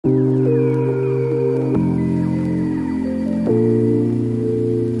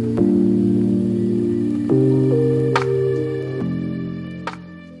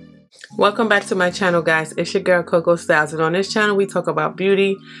Welcome back to my channel, guys. It's your girl Coco Styles, and on this channel we talk about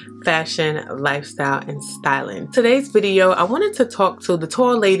beauty, fashion, lifestyle, and styling. Today's video, I wanted to talk to the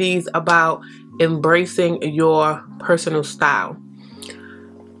tall ladies about embracing your personal style.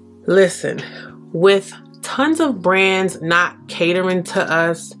 Listen, with tons of brands not catering to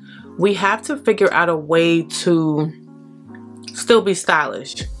us, we have to figure out a way to still be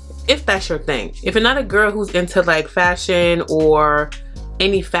stylish, if that's your thing. If you're not a girl who's into like fashion or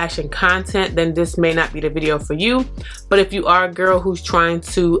any fashion content, then this may not be the video for you. But if you are a girl who's trying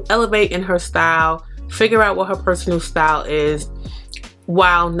to elevate in her style, figure out what her personal style is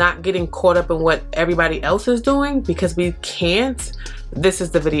while not getting caught up in what everybody else is doing, because we can't, this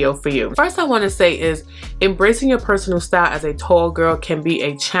is the video for you. First, I want to say is embracing your personal style as a tall girl can be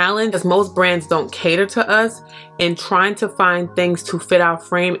a challenge, as most brands don't cater to us, and trying to find things to fit our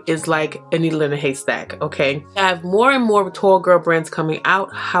frame is like a needle in a haystack. Okay, I have more and more tall girl brands coming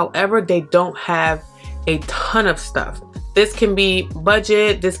out. However, they don't have a ton of stuff. This can be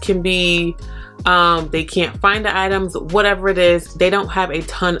budget, this can be they can't find the items, whatever it is. They don't have a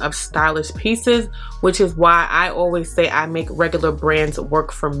ton of stylish pieces, which is why I always say I make regular brands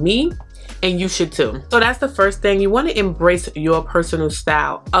work for me, and you should too. So that's the first thing. You want to embrace your personal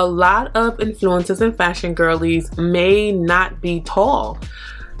style. A lot of influencers and fashion girlies may not be tall.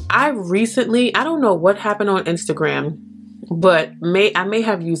 I don't know what happened on Instagram, but I may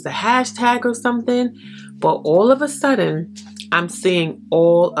have used a hashtag or something, but all of a sudden I'm seeing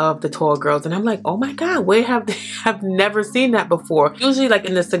all of the tall girls, and I'm like, oh my god, where have they? I've never seen that before. Usually like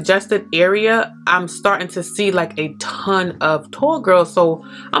in the suggested area, I'm starting to see like a ton of tall girls, so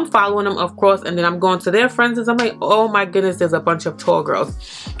I'm following them, of course, and then I'm going to their friends and I'm like, oh my goodness, there's a bunch of tall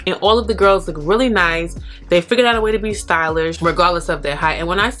girls, and all of the girls look really nice. They figured out a way to be stylish regardless of their height. And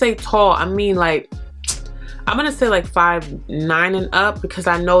when I say tall, I mean like, I'm gonna say like 5'9" and up, because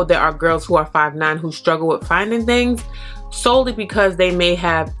I know there are girls who are 5'9" who struggle with finding things, solely because they may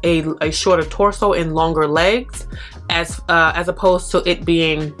have a shorter torso and longer legs, as opposed to it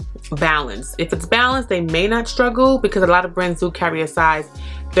being balanced. If it's balanced, they may not struggle, because a lot of brands do carry a size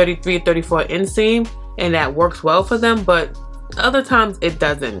 33 or 34 inseam, and that works well for them, but other times it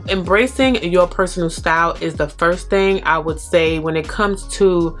doesn't. Embracing your personal style is the first thing I would say when it comes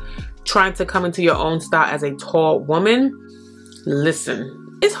to trying to come into your own style as a tall woman.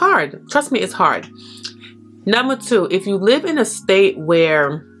 Listen, it's hard. Trust me, it's hard. Number two, if you live in a state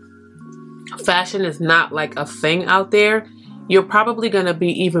where fashion is not like a thing out there, you're probably going to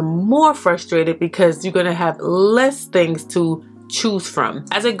be even more frustrated because you're going to have less things to choose from.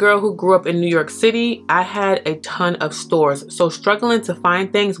 As a girl who grew up in New York City, I had a ton of stores, so struggling to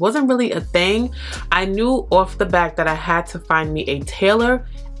find things wasn't really a thing. I knew off the bat that I had to find me a tailor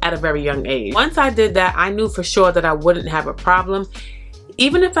at a very young age. Once I did that, I knew for sure that I wouldn't have a problem.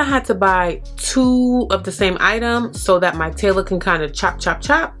 Even if I had to buy two of the same item so that my tailor can kind of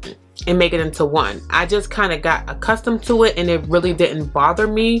chop and make it into one. I just kind of got accustomed to it, and it really didn't bother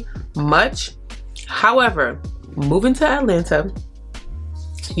me much. However, moving to Atlanta,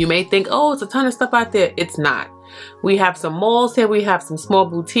 you may think, oh, it's a ton of stuff out there. It's not. We have some malls here, we have some small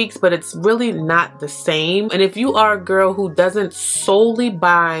boutiques, but it's really not the same. And if you are a girl who doesn't solely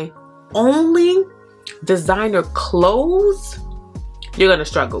buy only designer clothes, you're gonna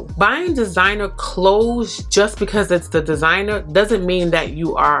struggle. Buying designer clothes just because it's the designer doesn't mean that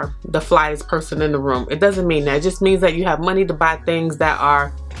you are the flyest person in the room. It doesn't mean that. It just means that you have money to buy things that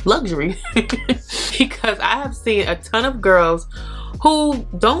are luxury. Because I have seen a ton of girls who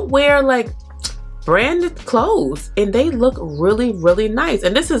don't wear like branded clothes, and they look really, really nice.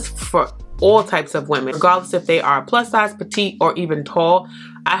 And this is for all types of women, regardless if they are plus size, petite, or even tall.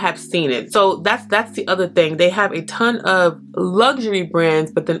 I have seen it. So that's the other thing. They have a ton of luxury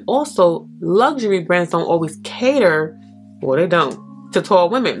brands, but then also luxury brands don't always cater, well, they don't, to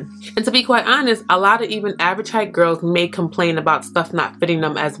tall women. And to be quite honest, a lot of even average height girls may complain about stuff not fitting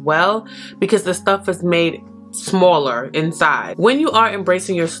them as well, because the stuff is made smaller inside. When you are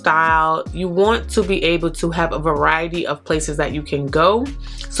embracing your style, you want to be able to have a variety of places that you can go.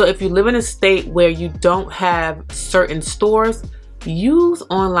 So if you live in a state where you don't have certain stores, use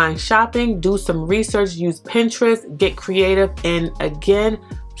online shopping, do some research, use Pinterest, get creative, and again,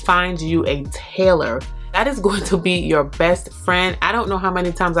 find you a tailor. That is going to be your best friend. I don't know how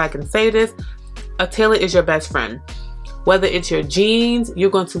many times I can say this. A tailor is your best friend. Whether it's your jeans,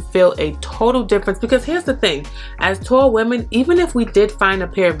 you're going to feel a total difference, because here's the thing, as tall women, even if we did find a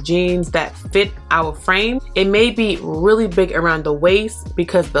pair of jeans that fit our frame, it may be really big around the waist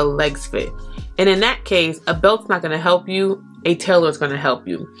because the legs fit. And in that case, a belt's not going to help you, a tailor is going to help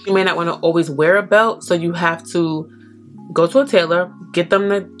you. You may not want to always wear a belt, so you have to go to a tailor, get them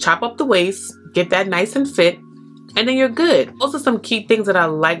to chop up the waist, get that nice and fit, and then you're good. Those are some key things that I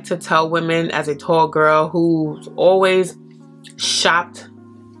like to tell women as a tall girl who's always shopped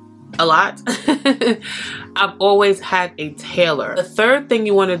a lot. I've always had a tailor. The third thing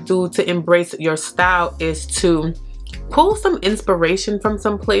you want to do to embrace your style is to pull some inspiration from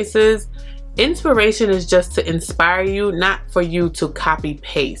some places. Inspiration is just to inspire you, not for you to copy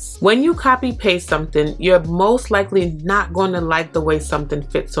paste. When you copy paste something, you're most likely not going to like the way something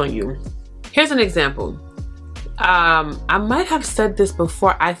fits on you. Here's an example. I might have said this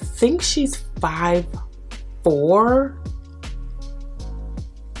before. I think she's 5'4".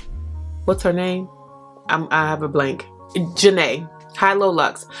 What's her name? I have a blank. Janae. High Low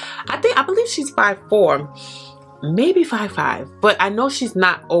Lux. I believe she's 5'4". Maybe 5'5", but I know she's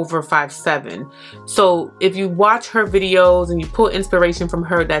not over 5'7". So if you watch her videos and you pull inspiration from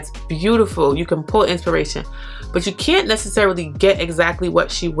her, that's beautiful. You can pull inspiration, but you can't necessarily get exactly what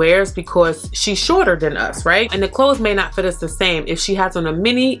she wears because she's shorter than us, right? And the clothes may not fit us the same. If she has on a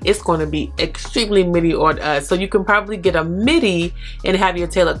mini, it's going to be extremely midi on us. So you can probably get a midi and have your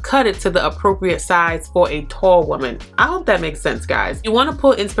tailor cut it to the appropriate size for a tall woman. I hope that makes sense, guys. You want to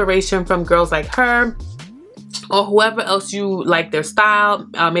pull inspiration from girls like her, or whoever else you like their style,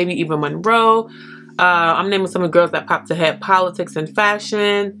 maybe even Monroe. I'm naming some of the girls that popped ahead. Politics and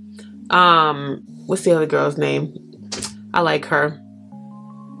Fashion. What's the other girl's name? I like her.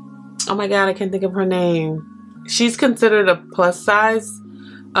 Oh my god, I can't think of her name. She's considered a plus size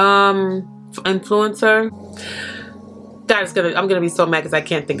influencer. God, I'm gonna be so mad because I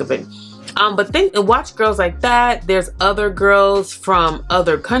can't think of it. But watch girls like that. There's other girls from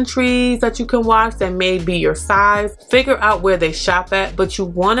other countries that you can watch that may be your size. Figure out where they shop at, but you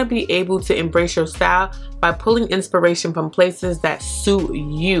want to be able to embrace your style by pulling inspiration from places that suit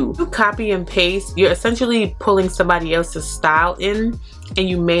you. You copy and paste, you're essentially pulling somebody else's style in, and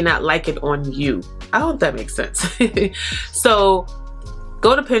you may not like it on you. I hope that makes sense. So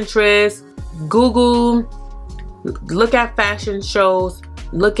go to Pinterest, Google, look at fashion shows,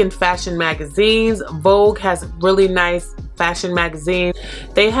 look in fashion magazines. Vogue has really nice fashion magazines.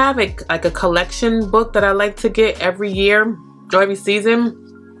 They have like a collection book that I like to get every year or every season,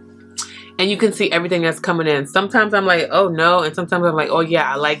 and you can see everything that's coming in. Sometimes I'm like, oh no, and sometimes I'm like, oh yeah,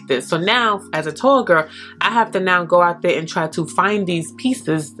 I like this. So now as a tall girl, I have to now go out there and try to find these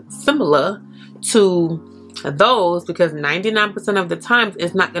pieces similar to those, because 99% of the times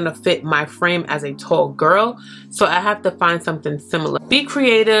it's not going to fit my frame as a tall girl. So I have to find something similar. Be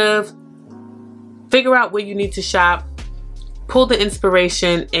creative, figure out where you need to shop, pull the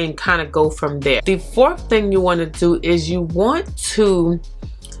inspiration, and kind of go from there. The fourth thing you want to do is you want to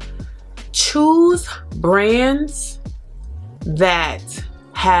choose brands that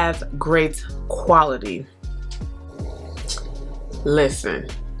have great quality. Listen,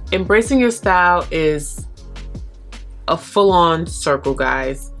 embracing your style is a full-on circle,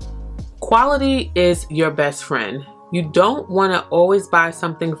 guys. Quality is your best friend. You don't want to always buy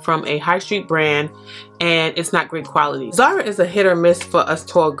something from a high street brand and it's not great quality. Zara is a hit or miss for us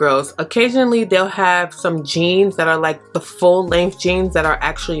tall girls. Occasionally they'll have some jeans that are like the full length jeans that are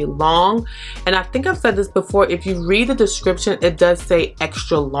actually long, and I think I've said this before, if you read the description it does say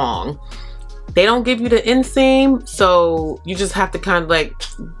extra long. They don't give you the inseam, so you just have to kind of like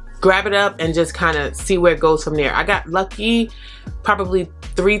grab it up and just kind of see where it goes from there. I got lucky probably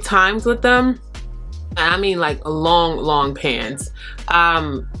 3 times with them. I mean like long pants.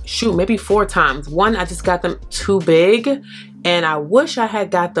 Shoot, maybe 4 times. One, I just got them too big, and I wish I had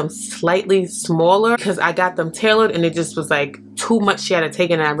got them slightly smaller because I got them tailored and it just was like too much she had to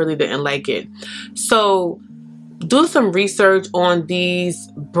take and I really didn't like it. So do some research on these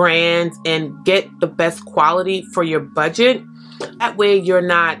brands and get the best quality for your budget. That way you're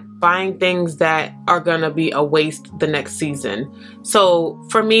not buying things that are gonna be a waste the next season. So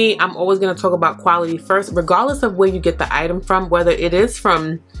for me, I'm always gonna talk about quality first, regardless of where you get the item from, whether it is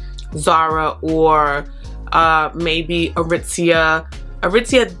from Zara or maybe Aritzia.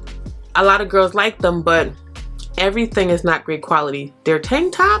 Aritzia, a lot of girls like them, but everything is not great quality. Their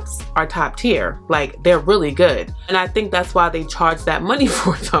tank tops are top tier. Like, they're really good. And I think that's why they charge that money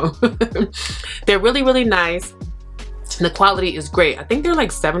for them. They're really nice. The quality is great. I think they're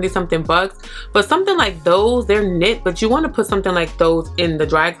like 70 something bucks, but something like those, they're knit, but you want to put something like those in the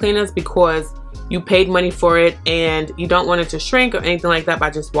dry cleaners because you paid money for it and you don't want it to shrink or anything like that by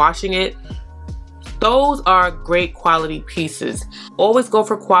just washing it. Those are great quality pieces. Always go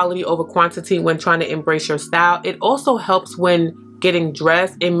for quality over quantity when trying to embrace your style. It also helps when getting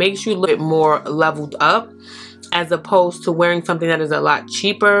dressed. It makes you look more leveled up as opposed to wearing something that is a lot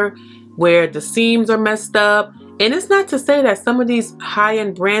cheaper where the seams are messed up And it's not to say that some of these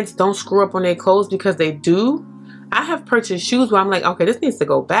high-end brands don't screw up on their clothes, because they do. I have purchased shoes where I'm like, okay, this needs to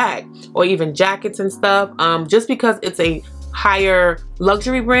go back, or even jackets and stuff. Just because it's a higher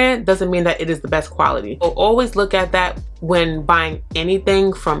luxury brand doesn't mean that it is the best quality. So always look at that when buying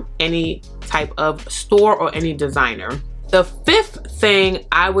anything from any type of store or any designer. The fifth thing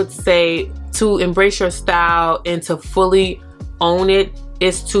I would say to embrace your style and to fully own it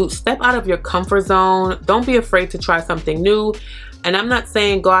is to step out of your comfort zone. Don't be afraid to try something new. And I'm not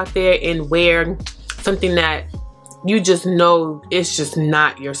saying go out there and wear something that you just know it's just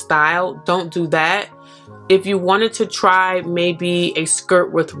not your style. Don't do that. If you wanted to try maybe a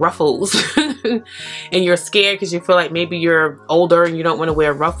skirt with ruffles and you're scared because you feel like maybe you're older and you don't want to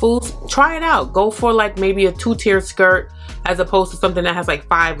wear ruffles, try it out. Go for like maybe a 2-tier skirt as opposed to something that has like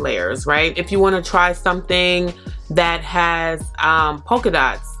 5 layers, right? If you want to try something that has polka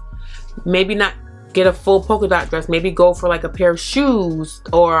dots, maybe not get a full polka dot dress, maybe go for like a pair of shoes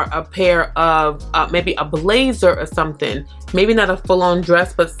or a pair of maybe a blazer or something. Maybe not a full-on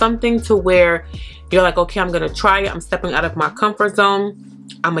dress, but something to where you're like, okay, I'm gonna try it. I'm stepping out of my comfort zone.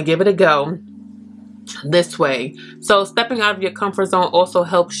 I'm gonna give it a go this way. So stepping out of your comfort zone also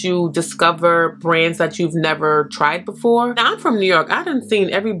helps you discover brands that you've never tried before. Now, I'm from New York. I done seen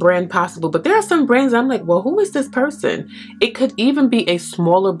every brand possible, but there are some brands I'm like, well, who is this person? It could even be a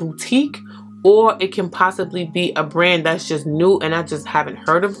smaller boutique, or it can possibly be a brand that's just new and I just haven't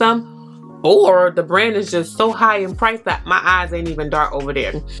heard of them, or the brand is just so high in price that my eyes ain't even dart over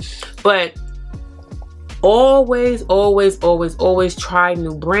there. But always try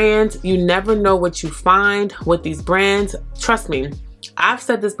new brands. You never know what you find with these brands. Trust me, I've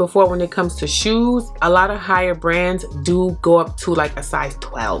said this before when it comes to shoes. A lot of higher brands do go up to like a size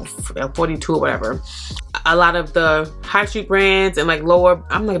 12, 42 or whatever. A lot of the high street brands and like lower,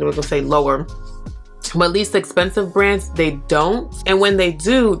 I'm not gonna say lower, but least expensive brands, they don't. And when they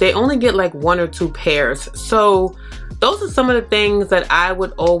do, they only get like 1 or 2 pairs. So those are some of the things that I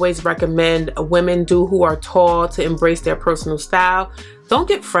would always recommend women do who are tall to embrace their personal style. Don't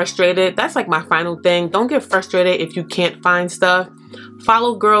get frustrated. That's like my final thing. Don't get frustrated if you can't find stuff.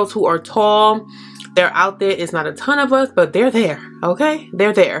 Follow girls who are tall. They're out there. It's not a ton of us, but they're there, okay?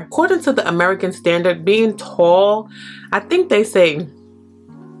 They're there. According to the American standard, being tall, I think they say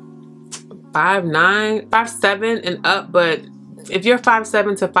 5'9", 5'7" and up, but if you're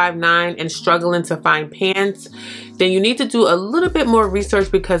 5'7" to 5'9" and struggling to find pants, then you need to do a little bit more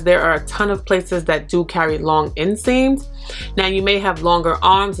research, because there are a ton of places that do carry long inseams. Now, you may have longer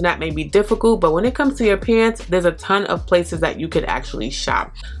arms and that may be difficult, but when it comes to your pants, there's a ton of places that you could actually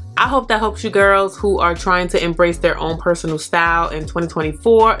shop. I hope that helps you girls who are trying to embrace their own personal style in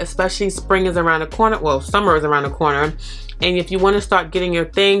 2024, especially spring is around the corner. Well, summer is around the corner. And if you want to start getting your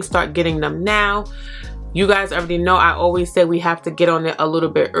things, start getting them now. You guys already know I always say we have to get on it a little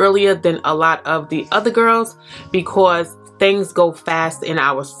bit earlier than a lot of the other girls, because things go fast in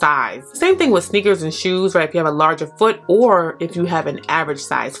our size. Same thing with sneakers and shoes, right? If you have a larger foot or if you have an average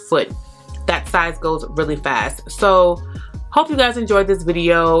size foot, that size goes really fast. So hope you guys enjoyed this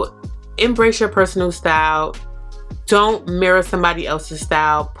video. Embrace your personal style. Don't mirror somebody else's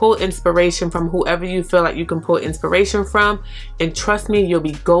style. Pull inspiration from whoever you feel like you can pull inspiration from. And trust me, you'll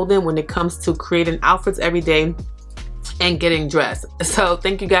be golden when it comes to creating outfits every day and getting dressed. So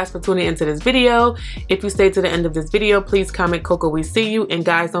thank you guys for tuning into this video. If you stayed to the end of this video, please comment Coco we see you. And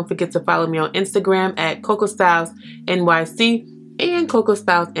guys, don't forget to follow me on Instagram at Coco Styles NYC and Coco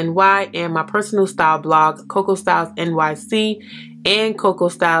Styles NY, and my personal style blog, Coco Styles NYC and Coco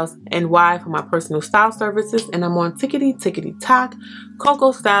Styles NY, for my personal style services. And I'm on tickety tock,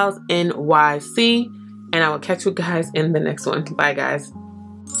 Coco Styles NYC. And I will catch you guys in the next one. Bye guys.